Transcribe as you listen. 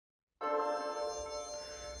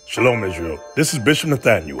Shalom, Israel. This is Bishop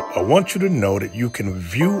Nathaniel. I want you to know that you can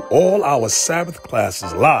view all our Sabbath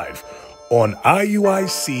classes live on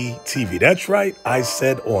IUIC TV. That's right, I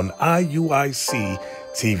said on IUIC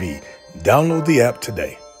TV. Download the app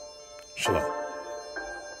today. Shalom.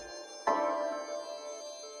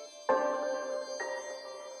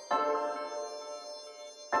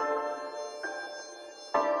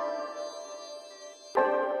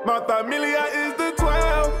 My familia is the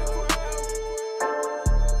 12.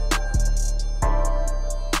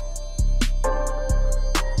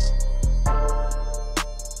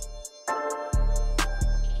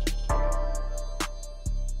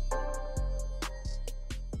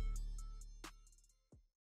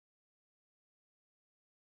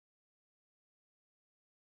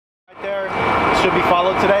 There should be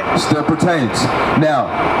followed today. Still pertains. Now,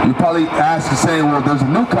 you probably ask and say, well, there's a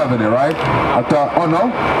new covenant, right? I thought, oh no?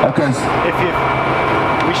 Okay.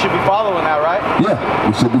 We should be following that, right? Yeah,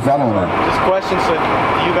 we should be following that. Just question, so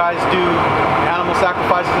do you guys do animal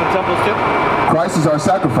sacrifices in temples too? Christ is our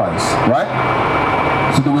sacrifice, right?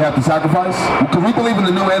 So do we have to sacrifice? Because we believe in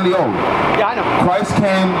the new and the old. Yeah, I know. Christ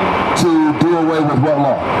came to do away with what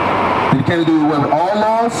law? Did he came to do away with all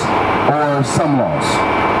laws or some laws?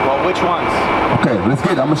 Well, which ones? Okay, let's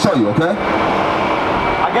get it. I'm going to show you, okay?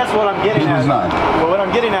 I guess what I'm getting Hebrews 9. Well, what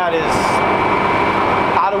I'm getting at is,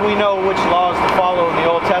 how do we know which laws to follow in the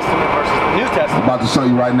Old Testament versus the New Testament? I'm about to show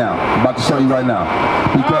you right now.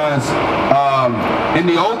 Because in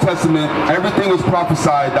the Old Testament, everything was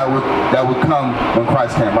prophesied that would come when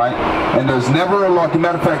Christ came, right? And there's never a law. As a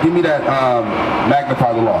matter of fact, give me that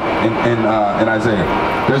magnify the law in Isaiah.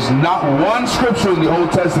 There's not one scripture in the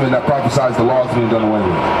Old Testament that prophesies the laws being done away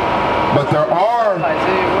with. But there are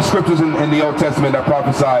scriptures in the Old Testament that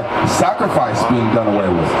prophesy sacrifice being done away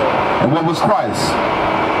with. And what was Christ?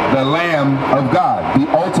 The Lamb of God, the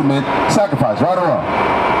ultimate sacrifice, right or wrong?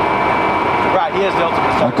 Right, he is the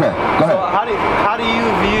ultimate sacrifice. Okay, go ahead. So how do you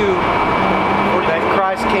view that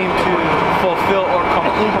Christ came to fulfill or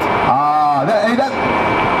complete?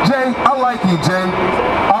 Jay, I like you, Jay.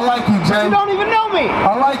 I like you, Jay. You don't even know me.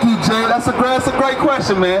 I like you, Jay. That's a great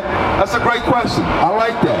question, man. That's a great question. I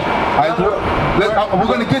like that. We're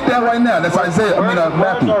going to get that right now. That's Isaiah.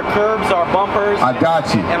 Matthew. Our curbs, our bumpers. I got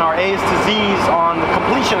you. And our A's to Z's on the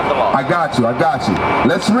completion of the law. I got you.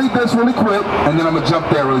 Let's read this really quick, and then I'm going to jump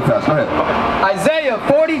there really fast. Go ahead. Okay. Isaiah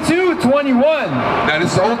 42:21. Now, this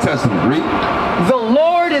is the Old Testament. Read. The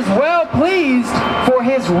Lord is well pleased for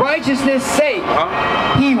his righteousness' sake.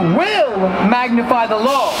 He will magnify the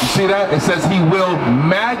law. You see that? It says he will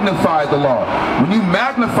magnify the law. When you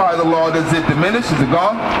magnify the law, does it diminish? Is it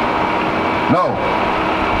gone? No.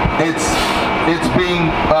 It's being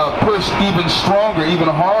pushed even stronger, even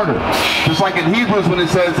harder. Just like in Hebrews when it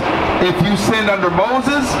says, if you sinned under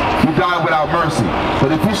Moses, you die without mercy.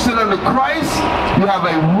 But if you sin under Christ, you have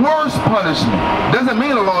a worse punishment. Doesn't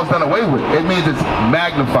mean the law is done away with. It means it's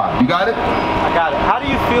magnified. You got it? I got it. How do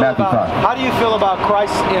you feel about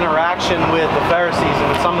Christ's interaction with the Pharisees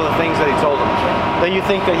and some of the things that he told them? Do you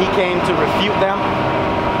think that he came to refute them?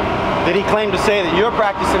 Did he claim to say that you're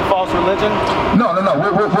practicing false religion? No.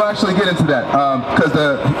 We'll actually get into that. Because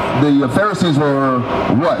the Pharisees were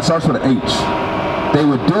what? It starts with an H. They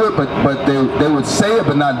would do it, but they would say it,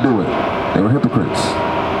 but not do it. They were hypocrites.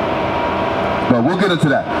 But we'll get into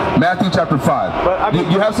that. Matthew chapter 5. But,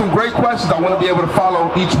 you have some great questions. I want to be able to follow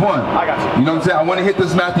each one. I got you. You know what I'm saying? I want to hit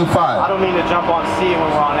this Matthew 5. I don't mean to jump on C when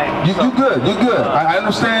we're on A. You're good. I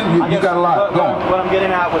understand. You got a lot going. What I'm getting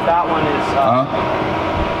at with that one is...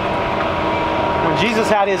 when Jesus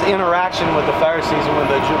had his interaction with the Pharisees and with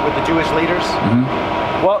the Jewish leaders,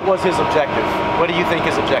 what was his objective? What do you think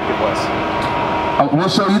his objective was? We'll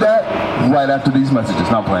show you that right after these messages.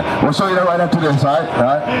 Not playing. We'll show you that right after this, all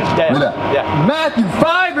right? Yeah. Matthew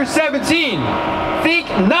 5 or 17. Think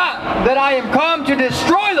not that I am come to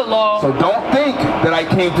destroy the law. So don't think that I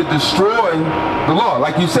came to destroy the law,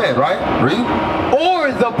 like you said, right? Read.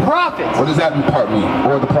 Or the prophets. What does that part mean?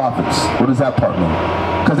 Or the prophets. What does that part mean?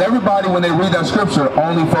 Because everybody, when they read that scripture,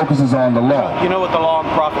 only focuses on the law. You know what the law and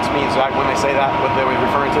prophets means, right? When they say that, what they were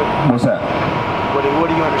referring to? What's that? What do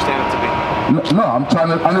you understand it to be? No, I'm trying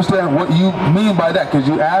to understand what you mean by that, because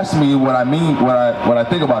you asked me what I mean, what I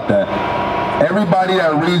think about that. Everybody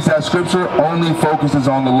that reads that scripture only focuses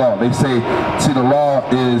on the law. They say, see, the law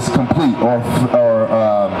is complete or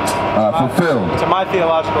fulfilled. To my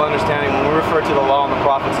theological understanding, when we refer to the law and the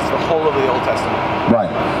prophets, it's the whole of the Old Testament.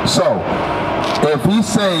 Right. So, if he's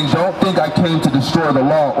saying, don't think I came to destroy the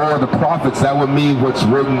law or the prophets, that would mean what's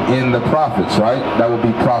written in the prophets, right? That would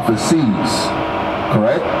be prophecies,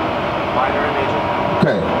 correct? Minor and major.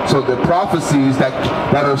 Okay, so the prophecies that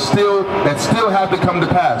still have to come to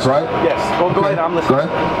pass, right? Yes. Well, go ahead. I'm listening. Go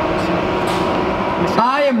ahead.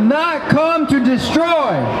 I am not come to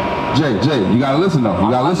destroy. Jay, you gotta listen though. You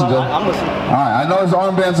gotta listen, Joe. I'm listening. All right, I know his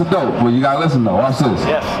armbands are dope, but you gotta listen though. Watch this.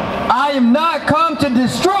 Yes. I am not come to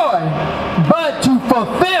destroy, but to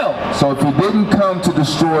fulfill. So if he didn't come to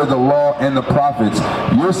destroy the law and the prophets,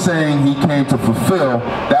 you're saying he came to fulfill.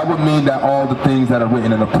 That would mean that all the things that are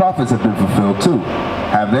written in the prophets have been fulfilled too.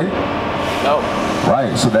 Have they? No.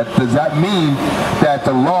 Right. So does that mean that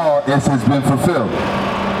the law has been fulfilled?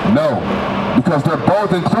 No, because they're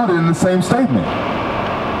both included in the same statement.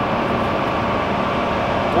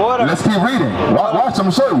 Let's keep reading. Watch, I'm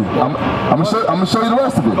gonna show you. I'm gonna show you the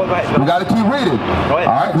rest of it. We gotta keep reading. Go ahead.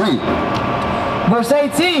 All right, read. Verse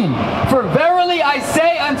 18, for verily I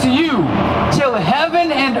say unto you, till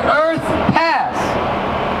heaven and earth pass.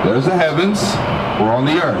 There's the heavens, we're on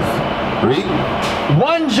the earth. Read.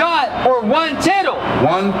 One jot or one tittle.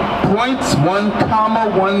 1 point, 1 comma,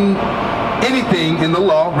 1 anything in the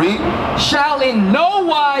law. Read. Shall in no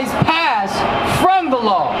wise pass from the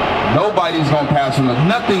law. Nobody's going to pass from it.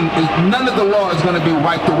 None of the law is going to be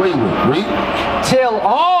wiped away with. Read. Till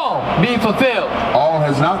all be fulfilled. All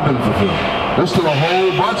has not been fulfilled. There's still a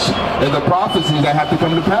whole bunch of the prophecies that have to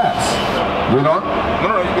come to pass. You know?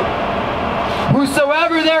 No, you get.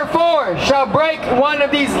 Whosoever therefore shall break one of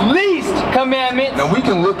these least commandments. Now we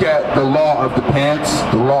can look at the law of the pants,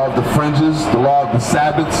 the law of the fringes, the law of the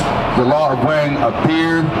Sabbaths, the law of wearing a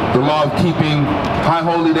beard, the law of keeping high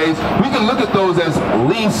holy days. We can look at those as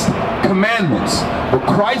least commandments. But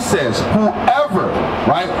Christ says, whoever,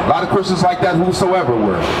 right? A lot of Christians like that whosoever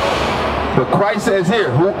word. But Christ says here,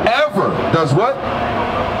 whoever does what?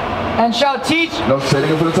 And shall teach. No, say it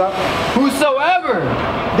again from the top. Whosoever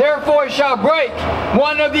therefore shall break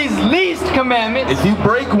one of these least commandments. If you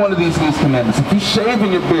break one of these least commandments, if you're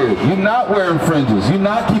shaving your beard, you're not wearing fringes, you're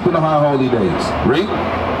not keeping the high holy days. Read.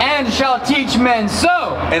 And shall teach men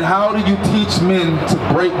so. And how do you teach men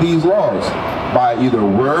to break these laws? By either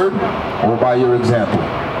word or by your example.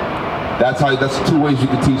 That's 2 ways you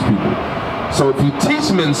can teach people. So if you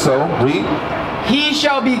teach men so, read. He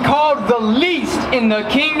shall be called the least in the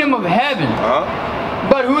kingdom of heaven.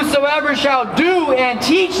 But whosoever shall do and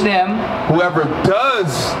teach them. Whoever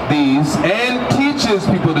does these and teaches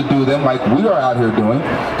people to do them, like we are out here doing,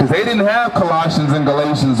 because they didn't have Colossians and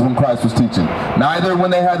Galatians when Christ was teaching. Neither when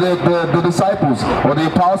they had the disciples or the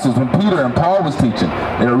apostles, when Peter and Paul was teaching.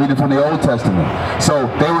 They were reading from the Old Testament. So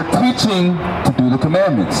they were teaching to do the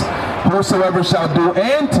commandments. Whosoever shall do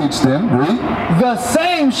and teach them, read. The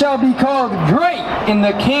same shall be called great in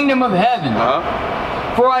the kingdom of heaven.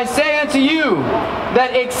 For I say unto you,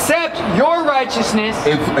 that except your righteousness,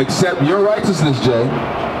 except your righteousness, Jay,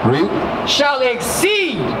 read, shall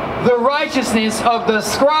exceed the righteousness of the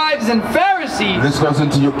scribes and Pharisees. This goes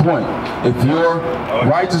into your point. If your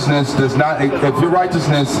righteousness does not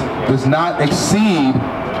exceed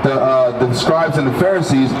the scribes and the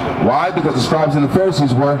Pharisees. Why? Because the scribes and the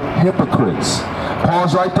Pharisees were hypocrites.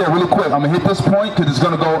 Pause right there really quick. I'm going to hit this point because it's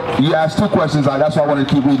going to go, you asked 2 questions. That's why I wanted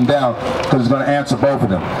to keep reading down because it's going to answer both of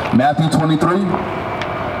them. Matthew 23.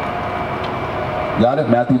 Got it?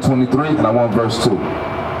 Matthew 23 and I want verse 2. Go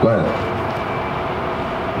ahead.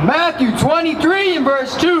 Matthew 23 and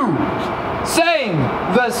verse 2. Saying,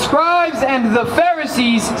 the scribes and the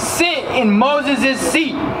Pharisees sit in Moses'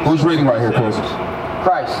 seat. Who's reading right here, Chris?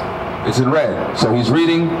 Christ. It's in red. So he's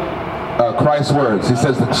reading Christ's words. He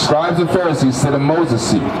says the scribes and Pharisees sit in Moses'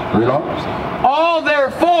 seat. Read on. All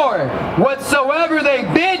therefore, whatsoever they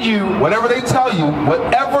bid you, whatever they tell you,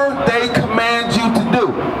 whatever they command you to do,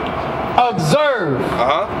 observe.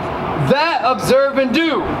 That observe and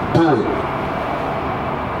do. Do it.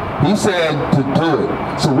 He said to do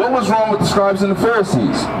it. So what was wrong with the scribes and the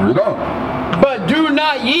Pharisees? Read on. But do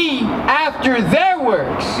not ye after their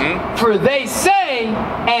works, for they say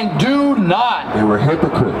and do not. They were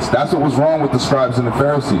hypocrites. That's what was wrong with the scribes and the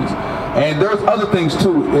Pharisees. And there's other things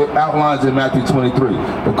too, it outlines in Matthew 23.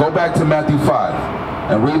 But go back to Matthew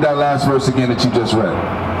 5 and read that last verse again that you just read.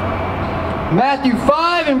 Matthew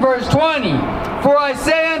 5 and verse 20. For I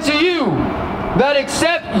say unto you, that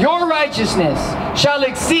except your righteousness shall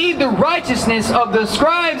exceed the righteousness of the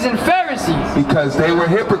scribes and Pharisees. Because they were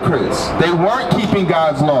hypocrites. They weren't keeping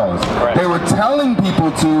God's laws. Right. They were telling people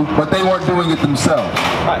to, but they weren't doing it themselves.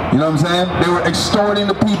 Right. You know what I'm saying? They were extorting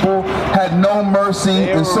the people, had no mercy,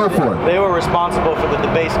 and so forth. They were responsible for the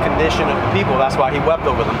debased condition of the people. That's why he wept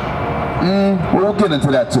over them. We'll get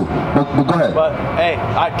into that too. But go ahead. But hey,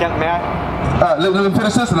 may I? Let me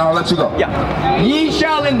finish this and I'll let you go. Yeah. Ye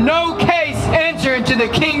shall in no case enter into the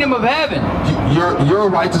kingdom of heaven. Your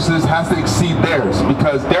righteousness has to exceed theirs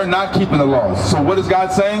because they're not keeping the laws. So what is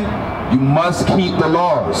God saying? You must keep the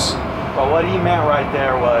laws. But what he meant right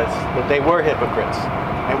there was that they were hypocrites.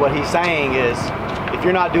 And what he's saying is, if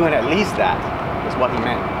you're not doing at least that, is what he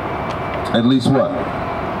meant. At least what?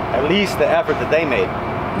 At least the effort that they made.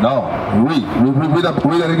 No. Read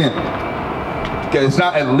that again. Okay, it's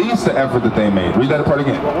not at least the effort that they made. Read that part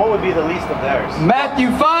again. Well, what would be the least of theirs?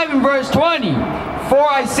 Matthew 5 and verse 20. For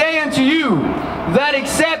I say unto you, that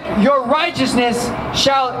except your righteousness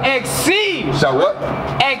shall exceed. Shall what?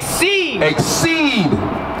 Exceed. Exceed.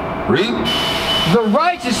 Read. The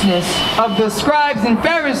righteousness of the scribes and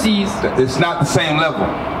Pharisees. It's not the same level.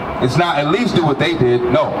 It's not at least do what they did.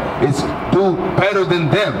 No, it's do better than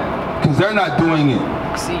them because they're not doing it.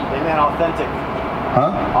 Exceed. They meant authentic.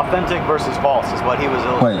 Huh? Authentic versus false is what he was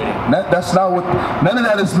illustrating. Wait, that's not what. None of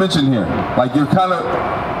that is mentioned here. Like you're kind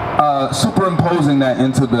of superimposing that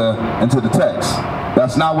into the text.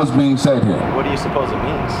 That's not what's being said here. What do you suppose it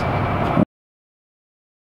means?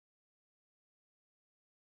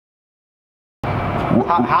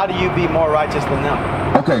 How do you be more righteous than them?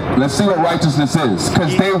 Okay, let's see what righteousness is.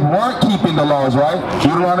 Because they weren't keeping the laws, right?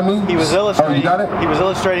 Deuteronomy? He was illustrating. Oh, you got it? He was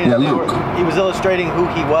illustrating. Yeah, he was illustrating who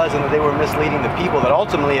he was, and that they were misleading the people. That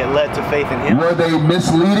ultimately it led to faith in him. Were they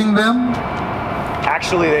misleading them?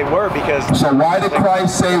 Actually, they were because. So why did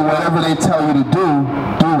Christ say, "Whatever they tell you to do,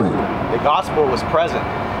 do it"? The gospel was present.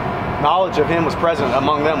 Knowledge of him was present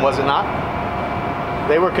among them, was it not?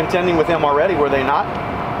 They were contending with him already, were they not?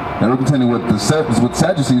 They were contending with the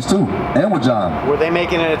Sadducees too, and with John. Were they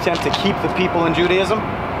making an attempt to keep the people in Judaism?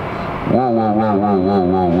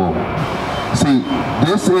 Whoa. See,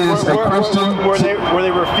 this is a Christian. Were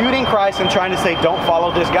they refuting Christ and trying to say, "Don't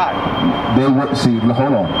follow this guy"? They were. See,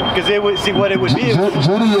 hold on. Because it would see what it would be.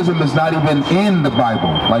 Judaism is not even in the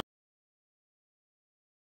Bible. Like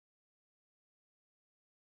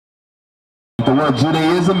the word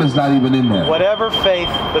Judaism is not even in there. Whatever faith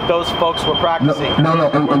that those folks were practicing. No.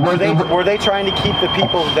 Were they trying to keep the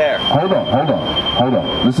people there? Hold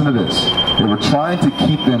on. Listen to this. They were trying to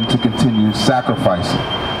keep them to continue sacrificing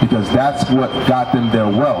because that's what got them their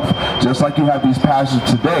wealth. Just like you have these pastors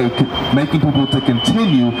today making people to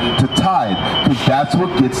continue to tithe because that's what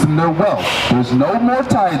gets them their wealth. There's no more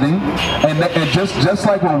tithing, and just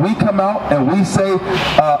like when we come out and we say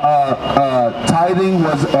tithing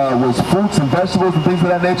was fruits and vegetables and things of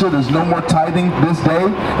that nature, there's no more tithing this day,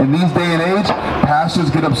 in these day and age, pastors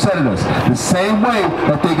get upset at us. The same way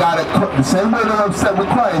that the same way they're upset with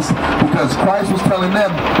Christ, because Christ was telling them,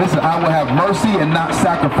 listen, I will have mercy and not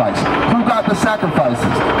sacrifice. Who got the sacrifices?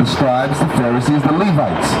 The scribes, the Pharisees, the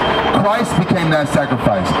Levites. Christ became that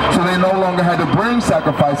sacrifice. So they no longer had to bring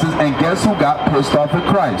sacrifices, and guess who got pissed off at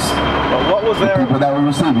Christ? Well, what was their people that were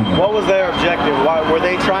receiving it. What was their objective? Why were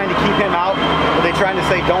they trying to keep him out? Were they trying to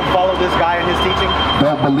say, don't follow this guy and his teaching?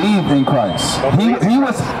 Don't believe in Christ.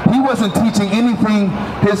 He wasn't teaching anything.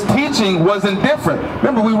 His teaching wasn't different.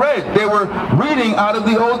 Remember, we read they were reading out of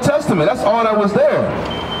the Old Testament. That's all that was there.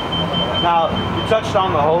 Now, you touched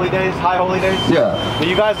on the holy days, high holy days? Yeah. Were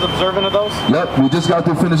you guys observant of those? Yep, we just got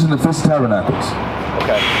through finishing the Feast of Tabernacles.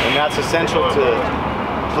 Okay, and that's essential to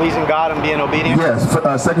pleasing God and being obedient? Yes,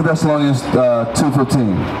 2 Thessalonians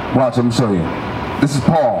 2:15. Watch, let me show you. This is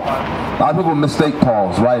Paul. A lot of people mistake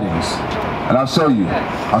Paul's writings. And I'll show you.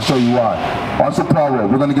 I'll show you why. Watch what Paul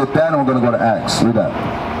wrote. We're going to get that and we're going to go to Acts. Read that.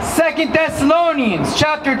 2 Thessalonians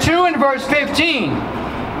chapter 2 and verse 15.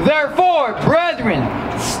 Therefore, brethren,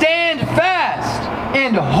 stand fast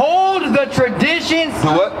and hold the traditions. Do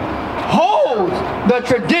what? Hold the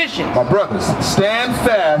traditions. My brothers, stand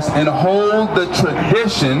fast and hold the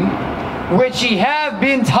tradition which ye have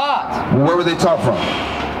been taught. Where were they taught from?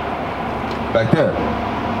 Back there.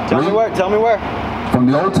 Tell me where. Tell me where. From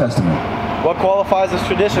the Old Testament. What qualifies as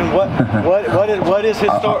tradition? What is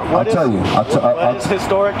historic? What is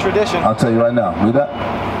historic tradition? I'll tell you right now. Read that.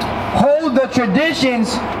 Hold the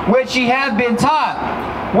traditions which ye have been taught,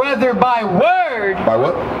 whether by word. By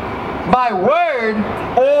what? By word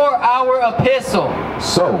or our epistle.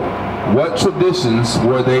 So, what traditions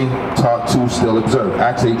were they taught to still observe?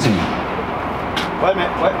 Acts 18. Wait a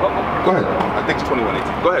minute. What? Go ahead. I think it's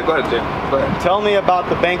 21:18. Go ahead, Jay. Go ahead. Tell me about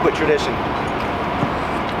the banquet tradition.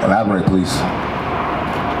 Elaborate, please.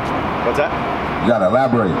 What's that? You gotta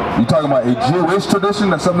elaborate. You talking about a Jewish tradition?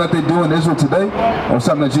 That's something that they do in Israel today? Or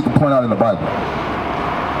something that you can point out in the Bible?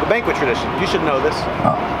 The banquet tradition. You should know this.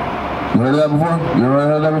 You heard of that before? You ever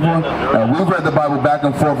heard of that before? We've read the Bible back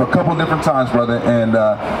and forth a couple different times, brother, and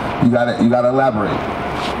you gotta elaborate.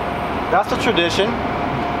 That's a tradition.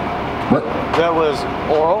 What? That was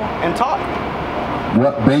oral and taught.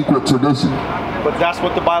 What banquet tradition? But that's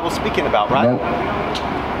what the Bible's speaking about, right?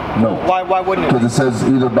 No. Why wouldn't it? Because it says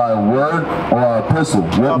either by word or epistle.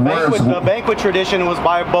 The banquet tradition was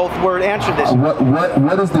by both word and tradition.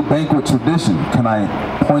 What is the banquet tradition? Can I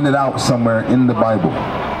point it out somewhere in the Bible?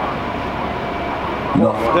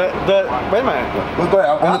 No. Wait a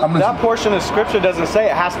minute. That portion of scripture doesn't say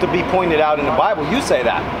it has to be pointed out in the Bible. You say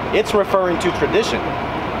that. It's referring to tradition.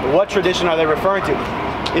 What tradition are they referring to?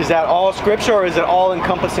 Is that all scripture or is it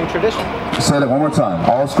all-encompassing tradition? Say that one more time.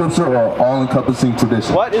 All scripture or all-encompassing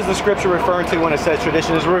tradition? What is the scripture referring to when it says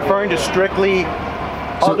tradition? Is it referring to strictly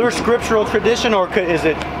other scriptural tradition, or is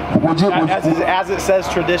it as it says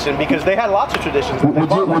tradition? Because they had lots of traditions.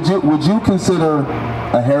 Would you consider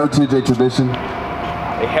a heritage a tradition?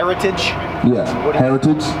 A heritage? Yeah,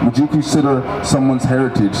 heritage. Would you consider someone's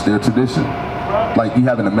heritage their tradition? Like you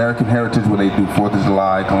have an American heritage where they do 4th of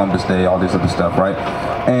July, Columbus Day, all this other stuff, right?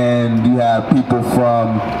 And you have people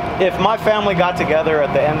from... If my family got together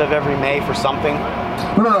at the end of every May for something...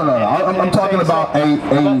 No. I'm talking about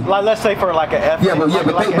let's say for like a ethnic...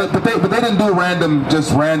 But they didn't do random.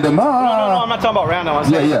 No, I'm not talking about random.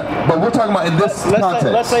 But we're talking about in this context.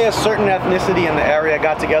 Let's say a certain ethnicity in the area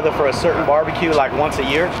got together for a certain barbecue like once a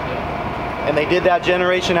year, and they did that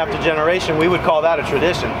generation after generation. We would call that a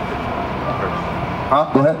tradition.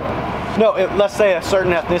 Go ahead. No, let's say a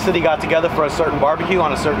certain ethnicity got together for a certain barbecue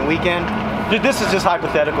on a certain weekend. Dude, this is just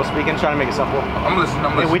hypothetical speaking, trying to make it simple. I'm listening.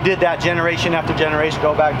 And we did that generation after generation,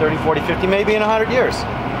 go back 30, 40, 50, maybe in 100 years.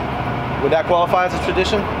 Would that qualify as a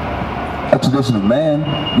tradition? A tradition of man,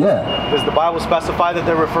 yeah. Does the Bible specify that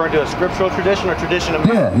they're referring to a scriptural tradition or tradition of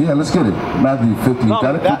man? Yeah, let's get it. Matthew 15,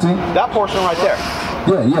 got it, 15? That portion right there.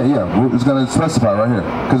 Yeah. It's going to specify right here.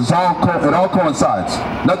 Because it all coincides.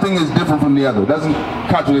 Nothing is different from the other. It doesn't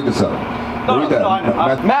contradict itself. Read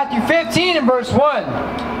that. Matthew 15 and verse 1.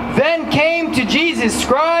 Then came to Jesus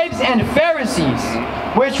scribes and Pharisees,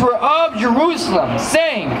 which were of Jerusalem,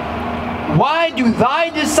 saying, Why do thy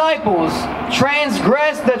disciples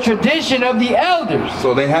transgress the tradition of the elders?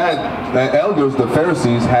 So they had, the elders, the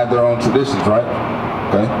Pharisees, had their own traditions, right?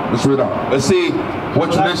 Okay, let's read on. Let's see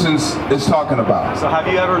what traditions it's talking about. So have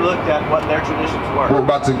you ever looked at what their traditions were?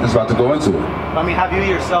 It's about to go into it. I mean, have you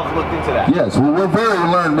yourself looked into that? Yes, we're very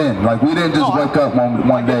learned men. Like, we didn't just wake up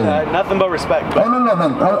one day. Nothing but respect. But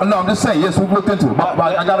No, I'm just saying, yes, we've looked into it. But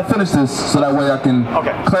I got to finish this so that way I can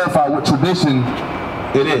clarify what tradition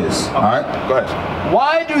it is. All right, go ahead.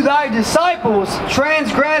 Why do thy disciples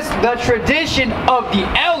transgress the tradition of the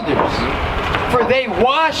elders? For they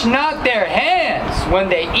wash not their hands when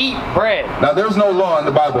they eat bread. Now, there's no law in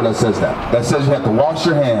the Bible that says that. That says you have to wash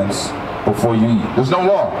your hands before you eat. There's no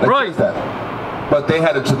law that says that. But they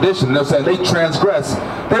had a tradition. They're saying they transgress.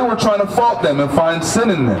 They were trying to fault them and find sin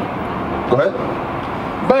in them. Go ahead.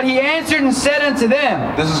 But he answered and said unto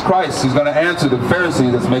them. This is Christ. He's going to answer the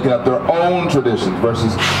Pharisees that's making up their own traditions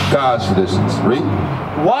versus God's traditions. Read.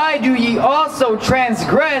 Why do ye also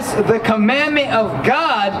transgress the commandment of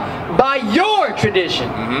God by your tradition?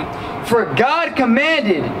 For God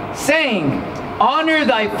commanded, saying, Honor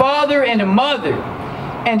thy father and mother,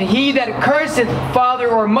 and he that curseth father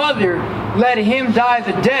or mother, let him die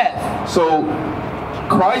the death. So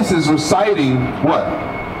Christ is reciting what?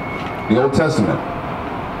 The Old Testament.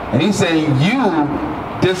 And he's saying you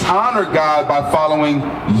dishonor God by following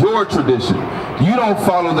your tradition. You don't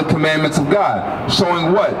follow the commandments of God.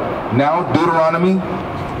 Showing what? Now, Deuteronomy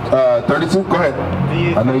 32? Go ahead.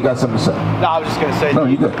 I know you got something to say. No, I was just going to say,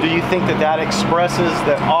 do you think that expresses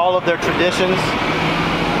that all of their traditions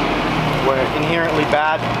were inherently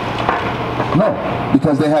bad? No,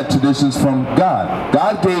 because they had traditions from God.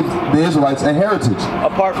 God gave the Israelites a heritage.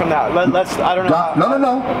 Apart from that, I don't know.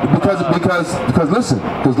 No. Because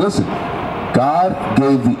listen. God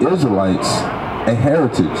gave the Israelites a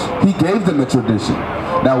heritage. He gave them a tradition.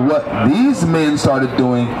 Now, what these men started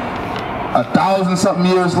doing 1,000-something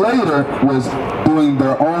years later was doing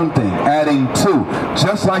their own thing, adding to.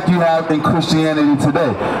 Just like you have in Christianity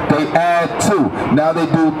today. They add to. Now they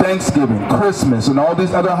do Thanksgiving, Christmas, and all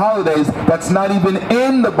these other holidays that's not even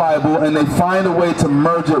in the Bible, and they find a way to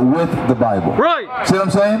merge it with the Bible. Right. See what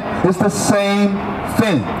I'm saying? It's the same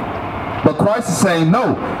thing. But Christ is saying,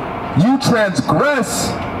 no, you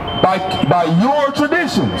transgress by your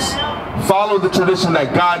traditions. Follow the tradition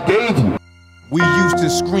that God gave you. We used to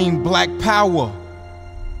scream black power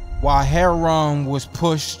while heroin was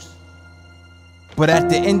pushed. But at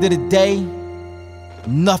the end of the day,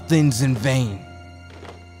 nothing's in vain.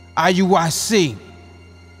 IUIC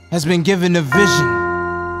has been given a vision.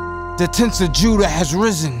 The tents of Judah has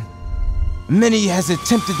risen. Many has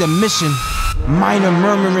attempted the mission, minor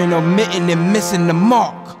murmuring, omitting and missing the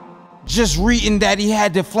mark. Just reading that he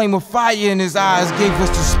had the flame of fire in his eyes gave us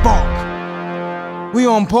the spark. We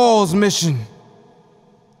on Paul's mission.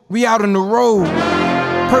 We out on the road,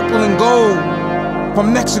 purple and gold,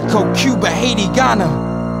 from Mexico, Cuba, Haiti,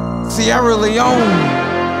 Ghana, Sierra Leone.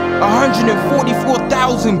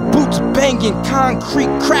 144,000 boots banging,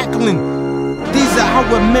 concrete crackling. These are how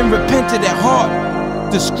men repented at heart.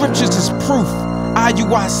 The scriptures is proof.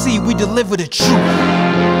 IUIC, we deliver the truth.